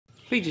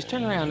Peaches,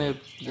 turn around there.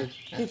 The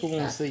people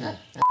want to see you.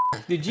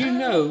 Did you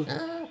know,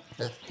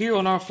 here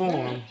on our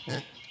farm,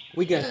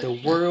 we got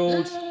the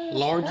world's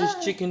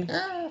largest chicken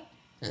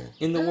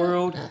in the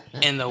world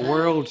and the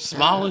world's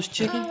smallest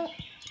chicken?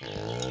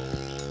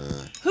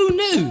 Who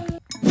knew?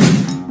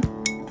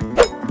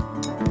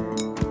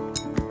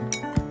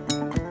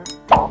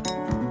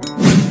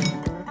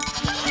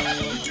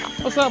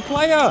 What's up,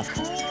 player?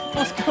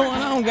 What's going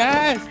on,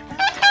 guys?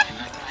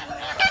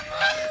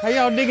 How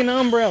y'all digging the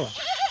umbrella?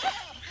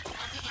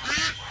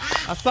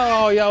 I saw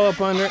all y'all up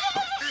under it.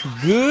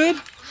 Good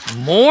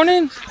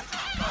morning.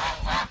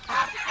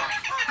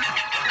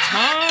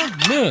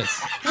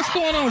 Thomas. What's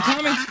going on,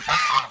 Tommy?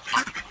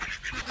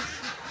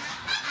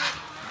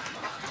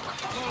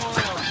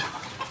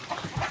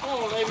 Come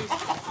on, ladies.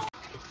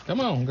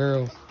 Come on,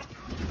 girls.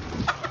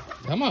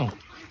 Come on.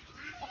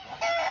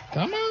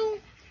 Come on.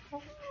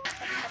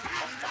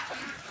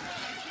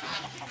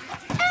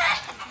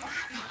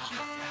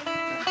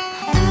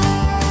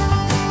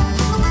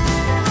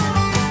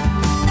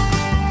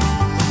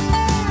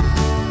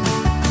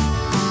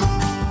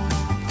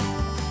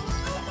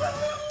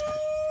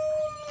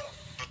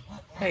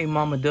 Hey,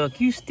 Mama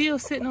Duck, you still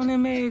sitting on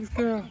them eggs,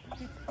 girl?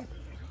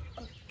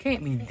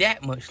 Can't be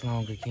that much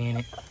longer, can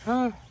it?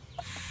 Huh?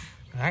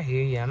 I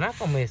hear you. I'm not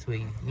gonna mess with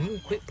you. You can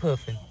quit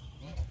puffing.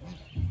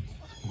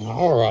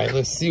 All right,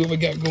 let's see what we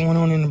got going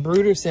on in the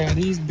brooder. See how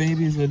these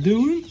babies are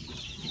doing.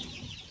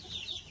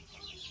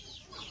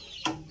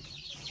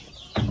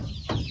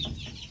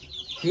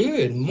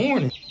 Good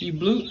morning. You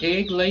blue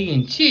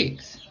egg-laying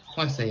chicks.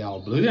 Well, I say all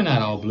blue. They're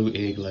not all blue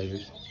egg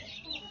layers.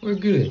 We're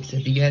good,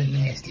 except you got it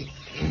nasty.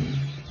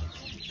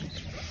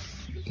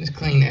 Let's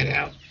clean that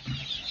out.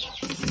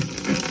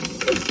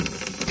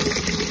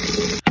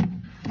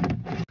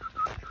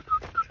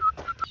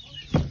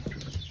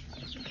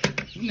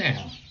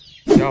 Now,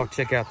 y'all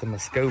check out the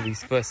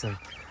Muscovies fussing.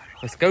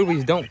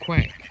 Muscovies don't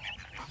quack.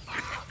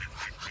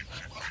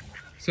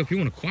 So if you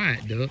want a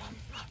quiet duck,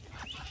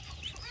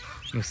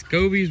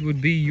 Muscovies would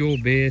be your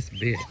best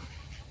bet.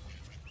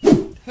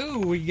 Who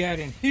we got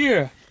in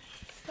here?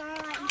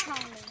 Starlight and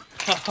Tony.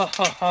 Ha ha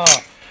ha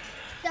ha.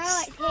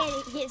 Starlight's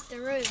head hits the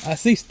roof. I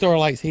see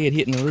Starlight's head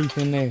hitting the roof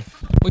in there.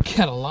 We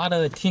got a lot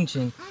of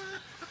attention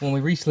when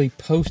we recently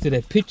posted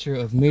a picture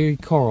of Mary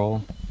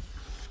Carl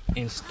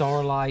and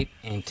Starlight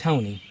and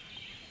Tony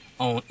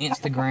on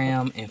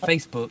Instagram and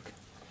Facebook.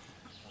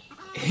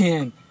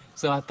 And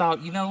so I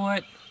thought, you know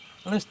what?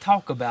 Let's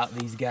talk about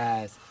these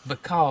guys,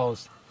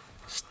 because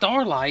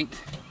Starlight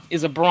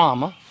is a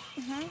Brahma.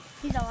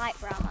 He's a light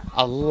Brahma.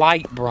 A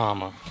light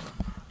Brahma.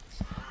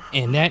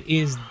 And that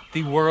is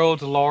the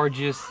world's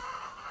largest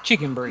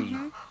chicken breed.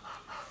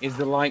 Is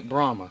the light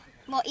Brahma.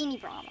 Well, any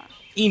Brahma.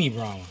 Any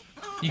Brahma.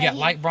 You got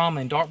light Brahma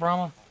and dark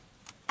Brahma?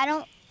 I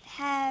don't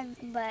have,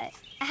 but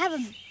I have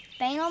a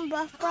bantam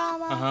buff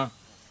Brahma.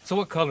 So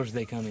what colors do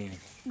they come in?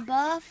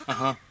 Buff,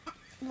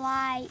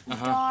 light,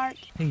 dark.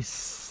 He's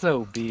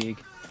so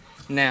big.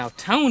 Now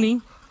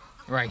Tony,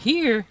 right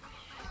here,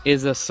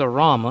 is a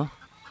Serama,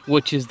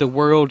 which is the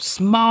world's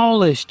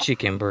smallest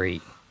chicken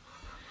breed.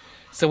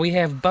 So we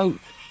have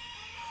both.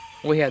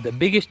 We have the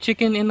biggest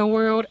chicken in the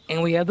world,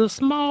 and we have the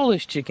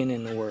smallest chicken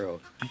in the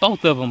world.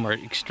 Both of them are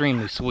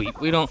extremely sweet.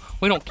 We don't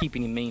keep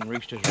any mean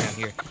roosters around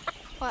here.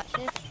 Watch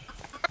this.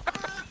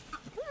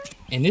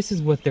 And this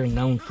is what they're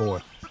known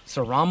for.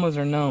 Seramas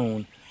are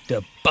known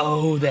to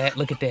bow that.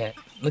 Look at that.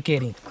 Look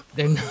at him.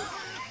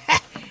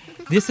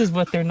 This is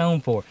what they're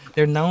known for.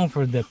 They're known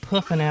for the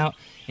puffing out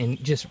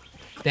and just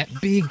that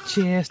big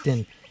chest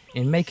and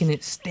making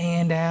it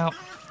stand out.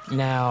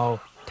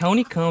 Now,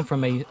 Tony come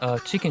from a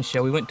chicken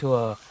show. We went to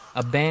a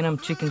bantam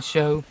chicken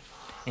show,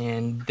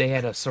 and they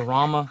had a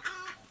Serama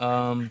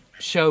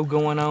show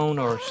going on,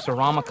 or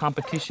Serama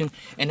competition,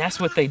 and that's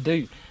what they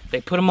do.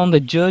 They put them on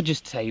the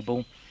judges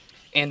table,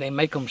 and they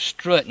make them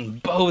strut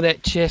and bow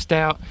that chest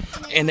out,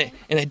 and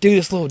they do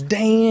this little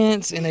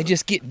dance, and they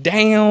just get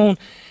down,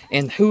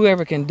 and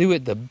whoever can do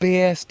it the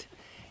best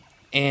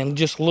and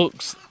just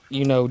looks,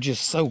 you know,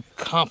 just so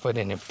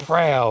confident and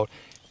proud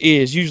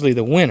is usually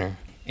the winner.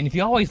 And if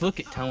you always look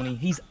at Tony,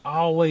 he's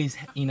always,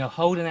 you know,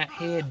 holding that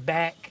head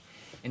back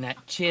and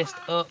that chest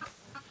up.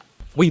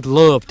 We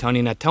love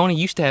Tony. Now, Tony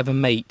used to have a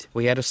mate.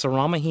 We had a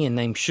Serama hen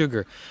named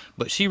Sugar,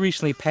 but she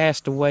recently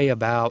passed away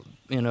about,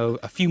 you know,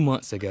 a few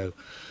months ago.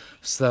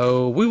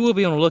 So we will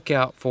be on the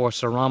lookout for a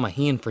Serama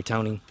hen for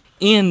Tony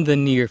in the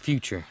near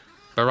future.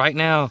 But right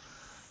now,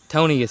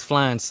 Tony is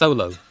flying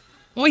solo.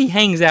 Well, he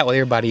hangs out with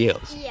everybody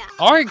else. Yeah.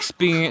 Our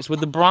experience with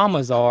the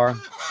Brahmas are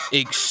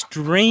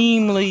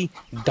extremely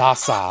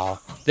docile.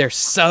 They're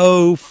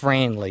so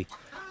friendly.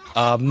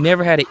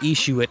 Never had an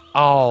issue at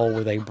all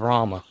with a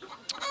Brahma.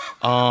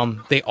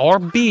 They are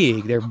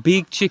big. They're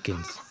big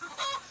chickens.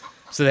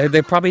 So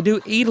they probably do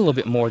eat a little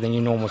bit more than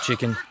your normal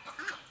chicken.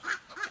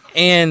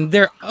 And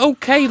they're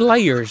okay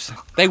layers.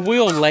 They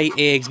will lay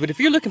eggs, but if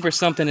you're looking for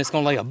something that's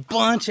going to lay a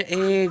bunch of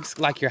eggs,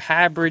 like your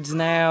hybrids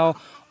now,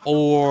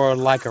 or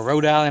like a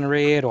Rhode Island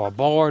Red, or a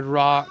Barred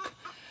Rock,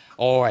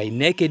 or a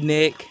Naked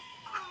Neck,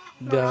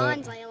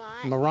 Marans lay a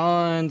lot.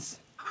 Marans,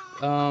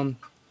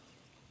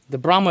 the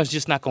Brahma's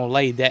just not gonna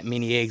lay that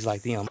many eggs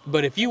like them.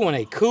 But if you want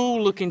a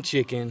cool looking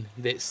chicken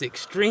that's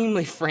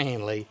extremely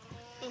friendly,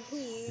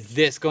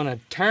 that's gonna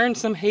turn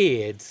some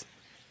heads,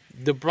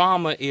 the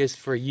Brahma is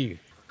for you.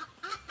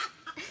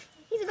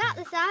 He's about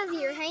the size of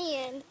your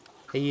hand.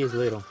 He is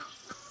little.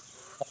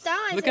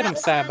 Starlight's Look at them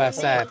side by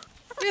side.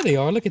 There they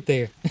are, look at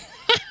there.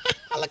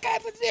 Look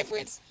at the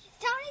difference.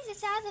 Tony's the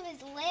size of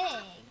his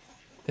legs.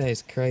 That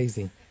is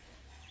crazy.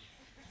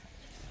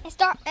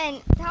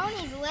 And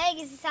Tony's leg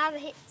is the size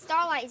of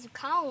Starlight's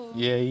cone.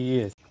 Yeah, he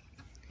is.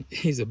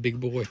 He's a big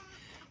boy.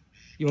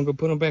 You want to go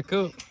put him back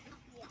up?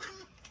 Yeah.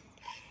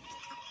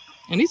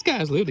 And these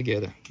guys live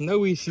together.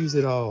 No issues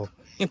at all.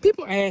 And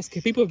people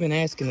have been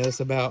asking us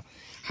about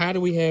how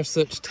do we have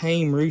such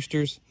tame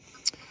roosters.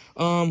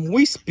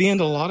 We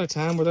spend a lot of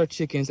time with our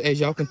chickens, as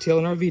y'all can tell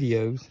in our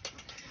videos.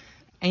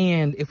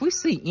 And if we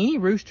see any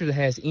rooster that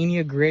has any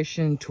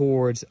aggression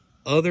towards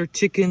other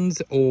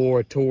chickens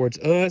or towards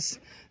us,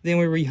 then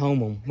we rehome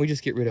them. We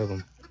just get rid of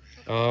them.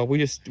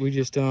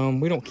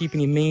 We don't keep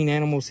any mean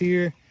animals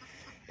here.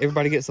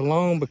 Everybody gets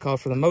along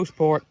because for the most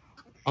part,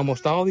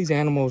 almost all these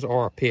animals are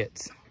our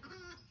pets.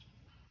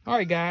 All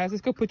right, guys,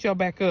 let's go put y'all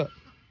back up.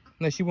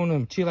 Unless you want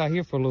them to chill out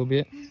here for a little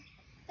bit. I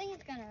think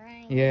it's gonna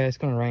rain. Yeah, it's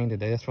gonna rain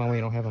today. That's why we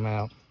don't have them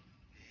out.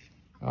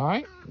 All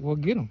right, we'll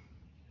get them.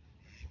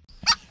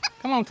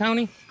 Come on,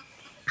 Tony.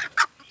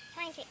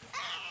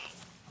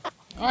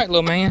 All right,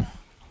 little man.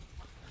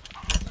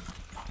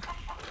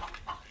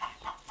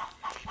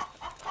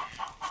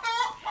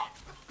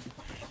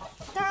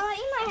 Starlight,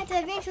 you might have to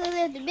eventually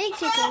live with the big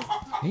chickens.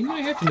 He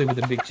might have to live with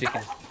the big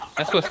chickens.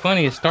 That's what's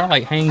funny is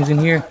Starlight hangs in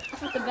here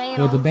with the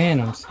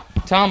bantams.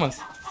 Thomas,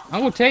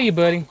 I'm gonna tell you,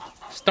 buddy,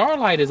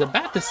 Starlight is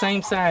about the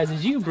same size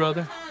as you,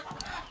 brother.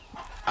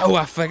 Oh,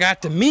 I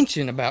forgot to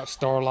mention about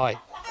Starlight.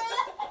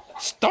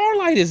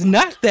 Starlight is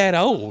not that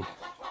old.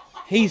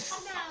 He's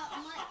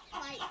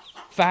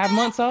 5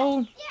 months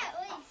old.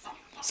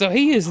 So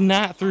he is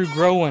not through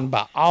growing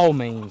by all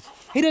means.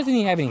 He doesn't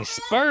even have any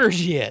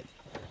spurs yet.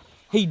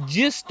 He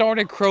just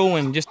started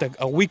crowing just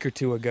a week or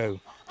two ago.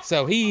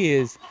 So he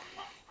is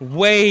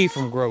way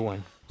from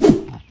growing.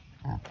 I'm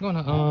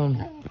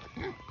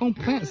gonna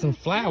plant some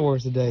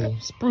flowers today.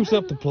 Spruce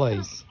up the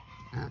place.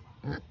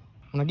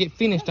 When I get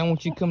finished, I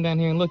want you to come down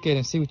here and look at it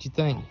and see what you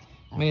think.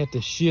 I may have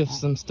to shift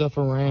some stuff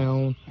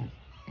around,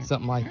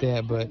 something like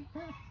that. But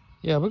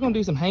yeah, we're gonna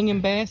do some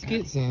hanging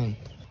baskets and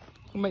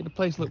we'll make the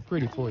place look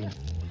pretty for you.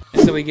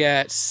 And so we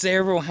got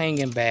several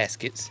hanging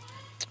baskets.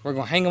 We're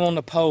gonna hang them on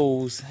the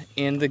poles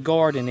in the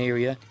garden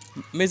area.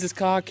 Mrs.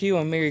 Cog Hill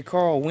and Mary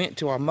Carl went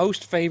to our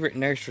most favorite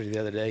nursery the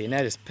other day, and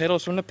that is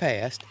Petals from the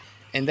Past.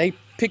 And they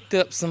picked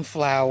up some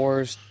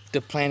flowers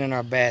to plant in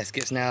our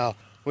baskets. Now,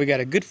 we got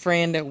a good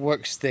friend that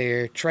works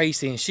there,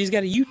 Tracy, and she's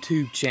got a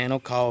YouTube channel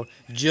called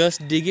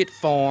Just Dig It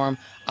Farm.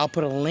 I'll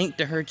put a link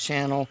to her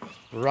channel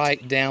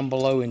right down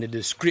below in the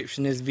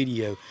description of this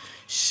video.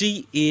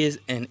 She is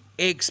an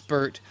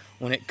expert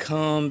when it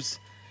comes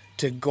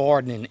to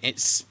gardening,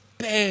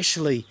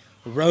 especially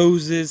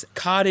roses,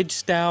 cottage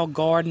style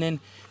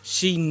gardening.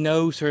 She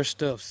knows her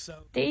stuff.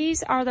 So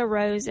these are the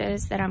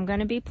roses that I'm going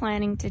to be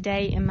planting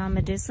today in my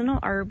medicinal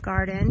herb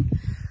garden.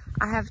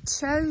 I have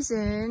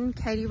chosen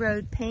Katy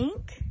Road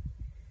Pink,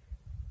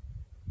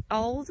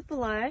 Old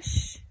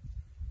Blush.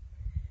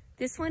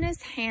 This one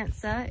is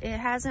Hansa. It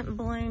hasn't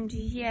bloomed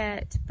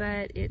yet,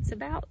 but it's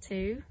about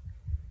to.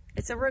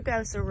 It's a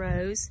Rugosa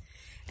rose.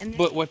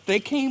 But what they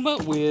came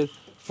up with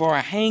for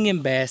our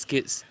hanging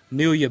baskets,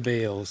 Milia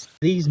bells.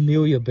 These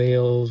Milia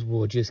bells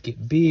will just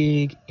get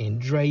big and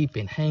drape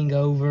and hang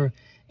over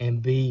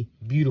and be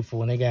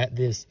beautiful. And they got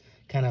this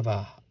kind of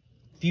a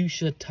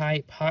fuchsia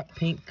type hot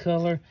pink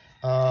color.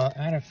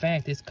 Matter of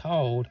fact, it's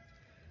called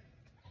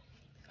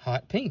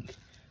hot pink.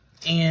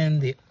 And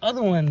the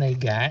other one they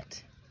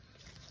got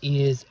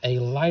is a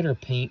lighter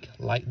pink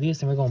like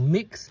this. And we're gonna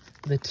mix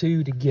the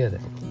two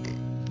together.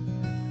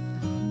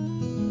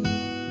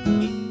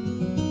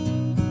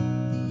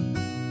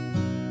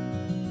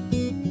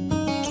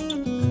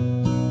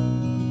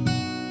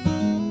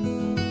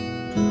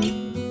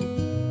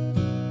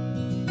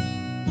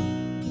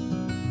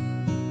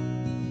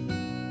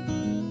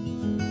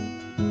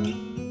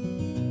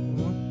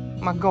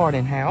 My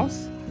garden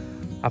house,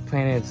 I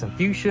planted some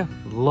fuchsia.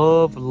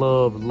 Love,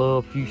 love,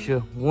 love fuchsia.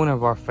 One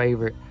of our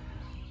favorite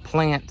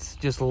plants.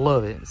 Just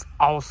love it. It's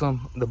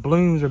awesome. The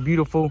blooms are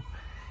beautiful.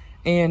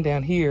 And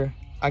down here,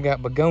 I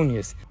got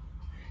begonias.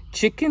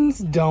 Chickens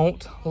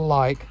don't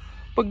like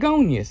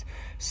begonias.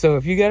 So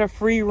if you got a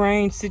free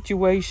range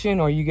situation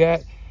or you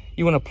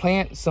want to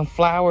plant some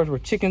flowers where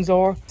chickens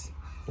are,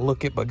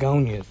 look at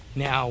begonias.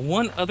 Now,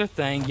 one other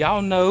thing,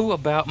 y'all know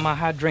about my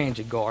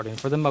hydrangea garden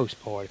for the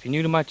most part. If you're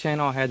new to my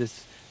channel, I have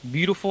this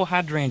beautiful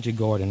hydrangea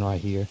garden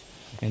right here.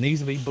 And these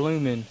will be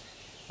blooming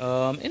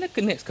in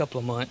the next couple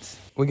of months.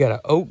 We got an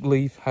oak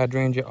leaf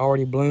hydrangea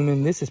already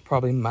blooming. This is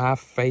probably my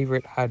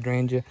favorite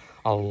hydrangea.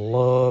 I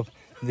love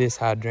this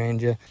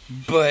hydrangea.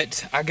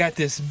 But I got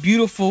this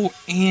beautiful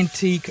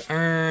antique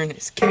urn.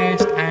 It's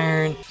cast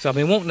iron. So I've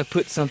been wanting to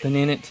put something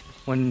in it.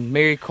 when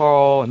Mary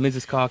Carl and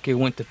Mrs. Cog Hill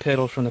went to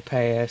Petals from the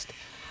Past,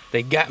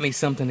 they got me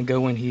something to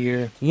go in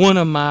here. One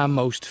of my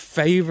most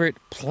favorite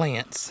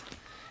plants,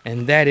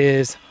 and that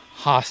is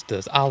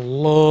hostas. I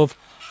love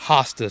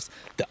hostas.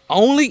 The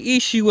only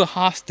issue with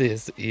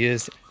hostas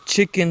is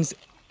chickens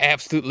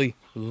absolutely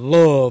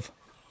love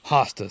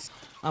hostas.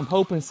 I'm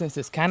hoping since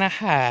it's kind of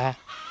high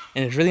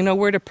and there's really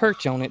nowhere to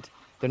perch on it,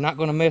 they're not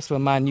going to mess with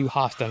my new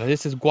hosta. Now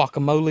this is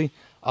guacamole.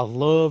 I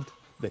loved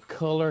the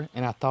color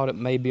and I thought it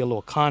may be a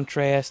little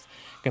contrast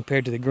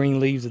compared to the green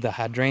leaves of the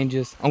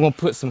hydrangeas. I'm going to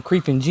put some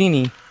creeping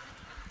Jenny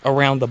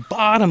around the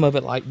bottom of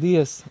it like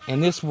this,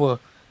 and this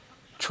will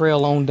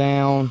trail on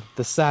down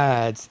the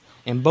sides,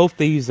 and both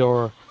these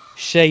are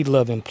shade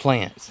loving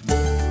plants.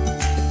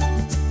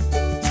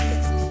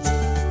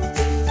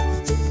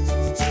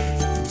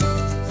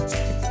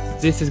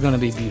 This is going to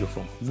be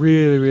beautiful,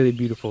 really, really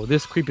beautiful.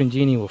 This creeping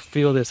Jenny will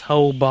fill this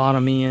whole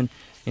bottom end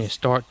and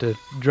start to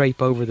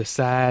drape over the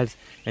sides,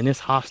 and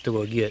this hosta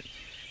will get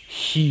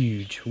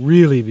huge,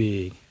 really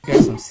big.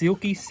 Got some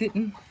silkies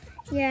sitting.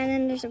 Yeah, and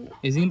then there's a...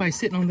 Is anybody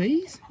sitting on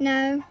these?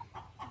 No.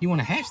 You want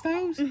to hatch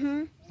those?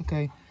 Mm-hmm.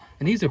 Okay.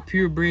 And these are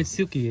purebred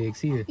silky eggs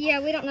here. Yeah,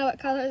 we don't know what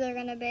color they're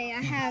going to be.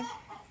 I have...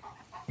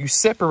 You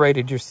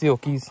separated your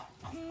silkies.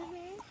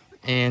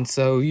 And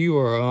so you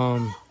are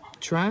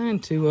trying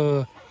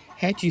to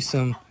hatch you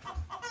some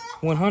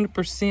 100%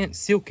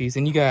 silkies.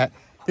 And you got,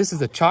 this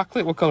is a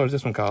chocolate. What color is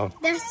this one called?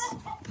 That's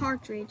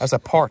partridge. That's a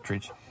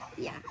partridge.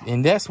 Yeah.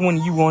 And that's one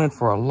you wanted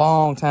for a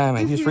long time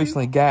and just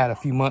recently got a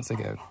few months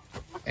ago.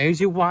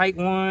 There's your white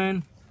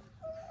one.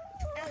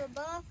 There's a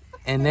buff.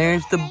 And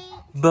there's the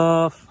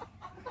buff.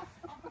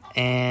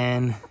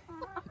 And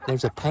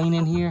there's a paint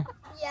in here.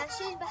 Yeah,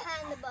 she's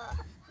behind the buff.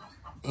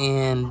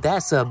 And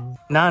that's a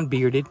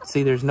non-bearded.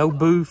 See, there's no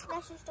booth.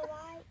 That's just a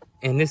white.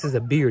 And this is a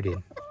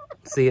bearded.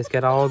 See, it's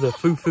got all the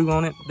foo-foo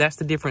on it. That's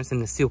the difference in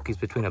the silkies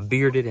between a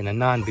bearded and a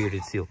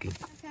non-bearded silky.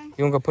 Okay.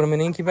 You want to go put them in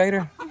the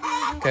incubator?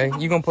 Okay,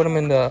 you going to put them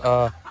in the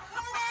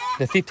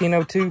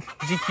 1502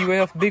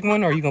 GQF big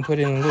one, or you going to put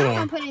it in the little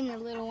one? I'm going to put it in the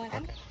little one.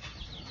 Okay.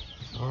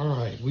 All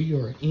right, we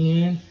are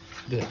in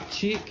the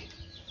chick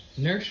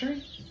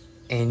nursery.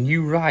 And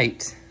you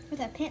write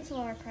with a pencil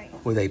or a crayon.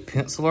 With a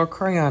pencil or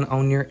crayon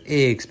on your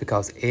eggs,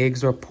 because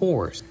eggs are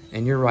porous.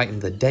 And you're writing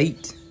the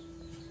date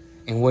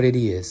and what it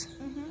is.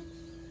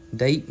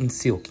 Date and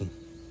silky.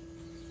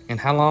 And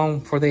how long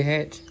before they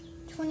hatch?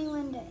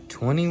 21 days.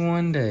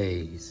 21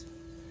 days.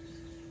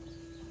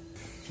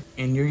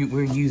 And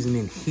we're using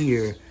in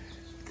here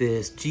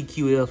this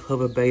GQF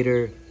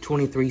Hoverbaiter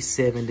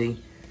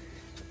 2370.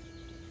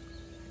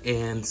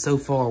 And so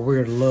far,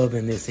 we're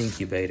loving this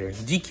incubator.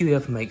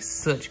 GQF makes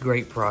such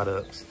great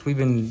products. We've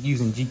been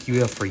using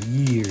GQF for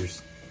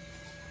years.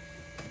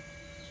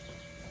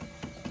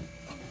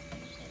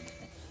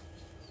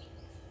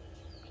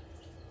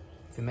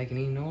 Is it making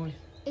any noise?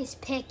 It's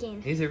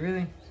picking. Is it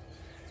really?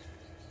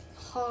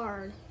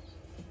 Hard.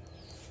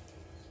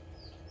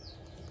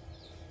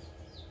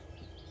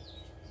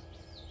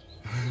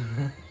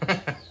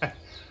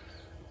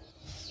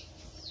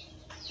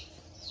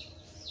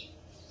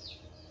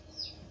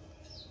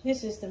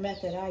 This is the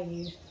method I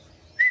use.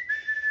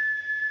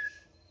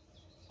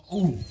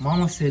 Oh,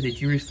 Mama said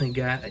that you recently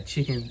got a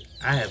chicken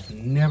I have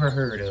never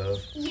heard of.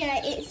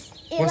 Yeah, it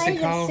What's it lays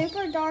called? a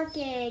super dark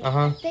egg.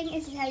 Uh-huh. I think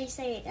this is how you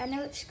say it. I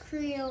know it's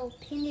Creole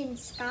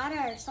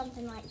Pendenscata or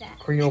something like that.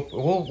 Creole.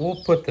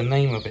 We'll put the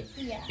name of it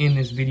in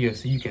this video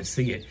so you can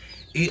see it.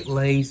 It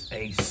lays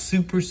a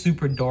super,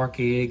 super dark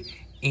egg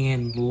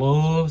and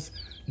loves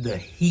the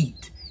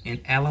heat.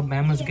 And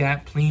Alabama's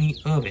got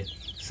plenty of it.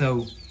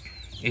 So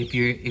if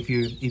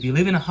you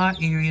live in a hot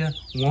area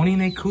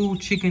wanting a cool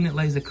chicken that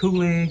lays a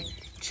cool egg,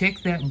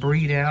 check that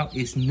breed out.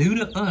 It's new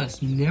to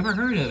us, never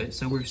heard of it,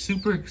 so we're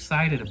super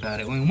excited about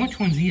it. And which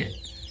one's it?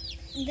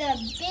 The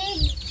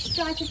big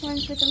striped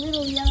ones with a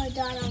little yellow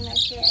dot on their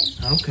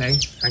head. Okay,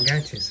 I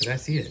got you. So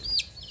that's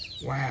it.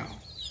 Wow.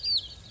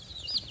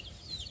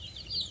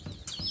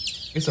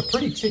 It's a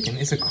pretty chicken.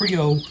 It's a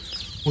Creole,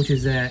 which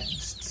is that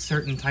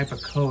certain type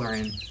of color,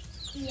 and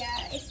yeah,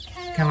 it's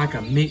kind of like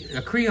a mix.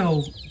 A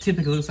Creole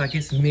typically looks like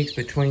it's mixed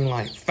between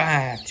like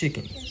 5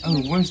 chickens.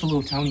 Oh, where's the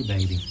little Tony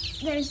baby?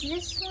 There's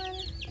this one.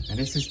 Now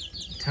this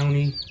is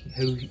Tony,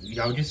 who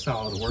y'all just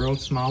saw, the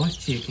world's smallest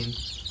chicken.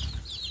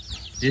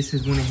 This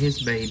is one of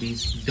his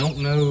babies. Don't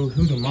know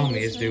who the mom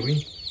is, do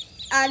we?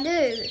 I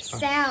do,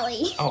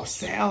 Sally. Oh,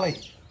 Sally.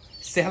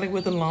 Sally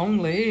with the long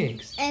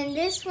legs. And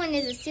this one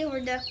is a silver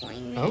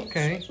duckling mixed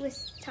Okay.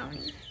 with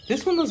Tony.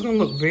 This one is going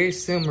to look very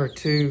similar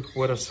to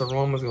what a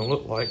Serama is going to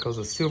look like, because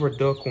a silver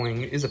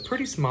duckling is a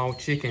pretty small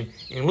chicken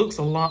and looks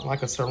a lot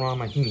like a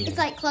Serama hen. It's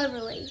like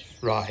cloverleaf.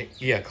 Right.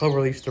 Yeah,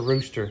 cloverleaf's the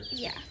rooster.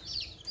 Yeah.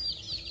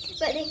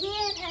 But the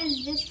hen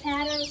has this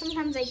pattern.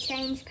 Sometimes they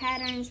change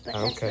patterns, but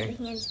that's what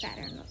the hen's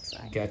pattern looks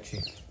like. Got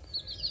you.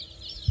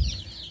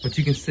 But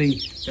you can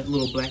see that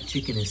little black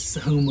chicken is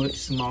so much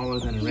smaller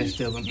than the rest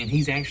of them, and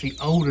he's actually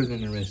older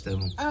than the rest of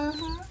them.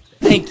 Uh-huh.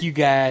 Thank you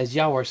guys.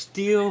 Y'all are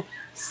still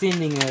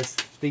sending us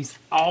these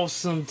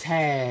awesome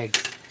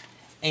tags.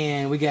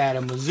 And we got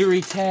a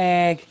Missouri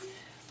tag.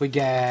 We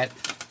got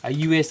a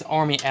U.S.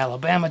 Army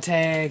Alabama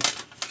tag,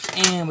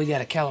 and we got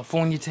a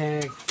California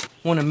tag.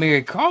 One of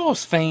Mary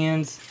Carl's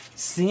fans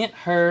sent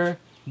her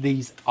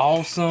these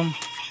awesome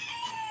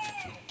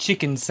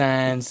chicken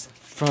signs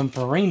from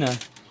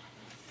Purina,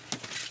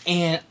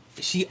 and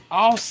she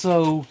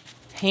also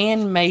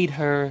handmade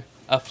her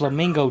a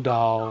flamingo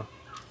doll.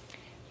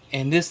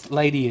 And this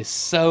lady is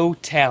so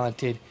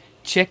talented.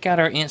 Check out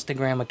our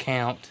Instagram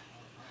account.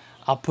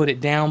 I'll put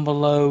it down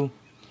below,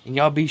 and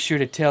y'all be sure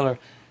to tell her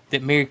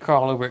that Mary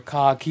Carl over at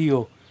Cog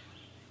Hill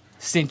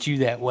sent you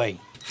that way.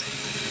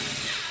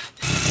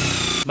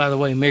 By the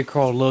way, Mary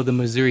Carl loved the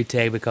Missouri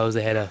tag because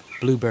they had a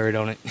bluebird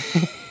on it.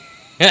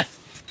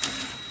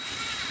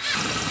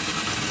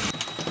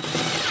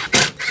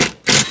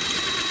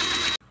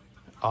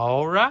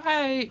 All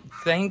right,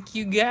 thank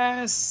you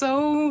guys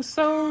so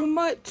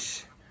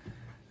much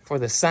for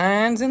the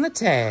signs and the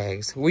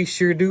tags. We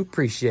sure do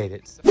appreciate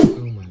it.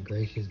 Oh my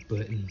gracious,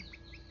 Button.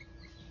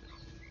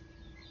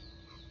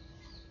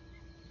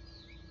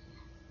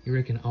 You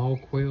reckon all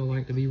quail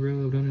like to be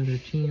rubbed under their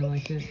chin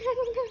like that?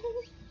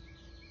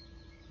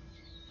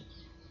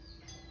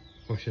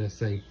 Or should I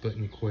say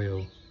Button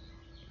quail,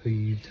 who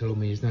you told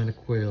me is not a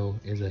quail,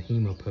 is a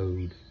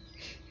hemipode.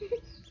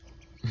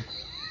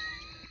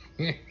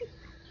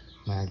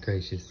 My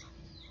gracious.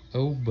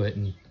 Oh,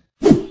 Button.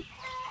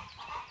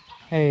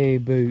 Hey,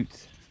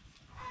 Boots.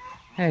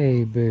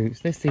 Hey,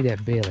 Boots. Let's see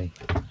that belly.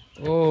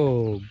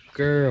 Oh,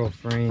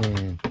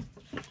 girlfriend.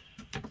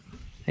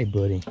 Hey,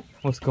 buddy.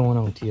 What's going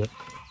on, Tip?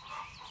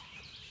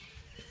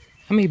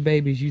 How many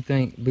babies you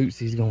think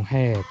Bootsy's gonna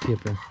have,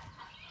 Tipper?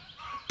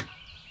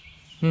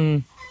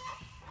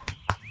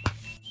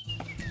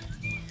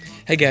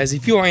 Hey guys,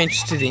 if you are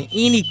interested in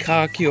any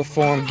Cog Hill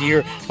Farm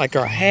gear, like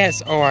our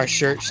hats or our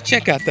shirts,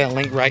 check out that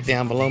link right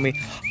down below me.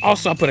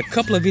 Also, I put a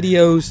couple of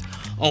videos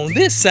on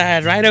this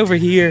side right over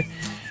here.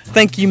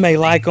 Think you may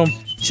like them.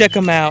 Check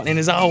them out, and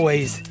as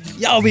always,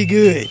 y'all be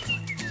good.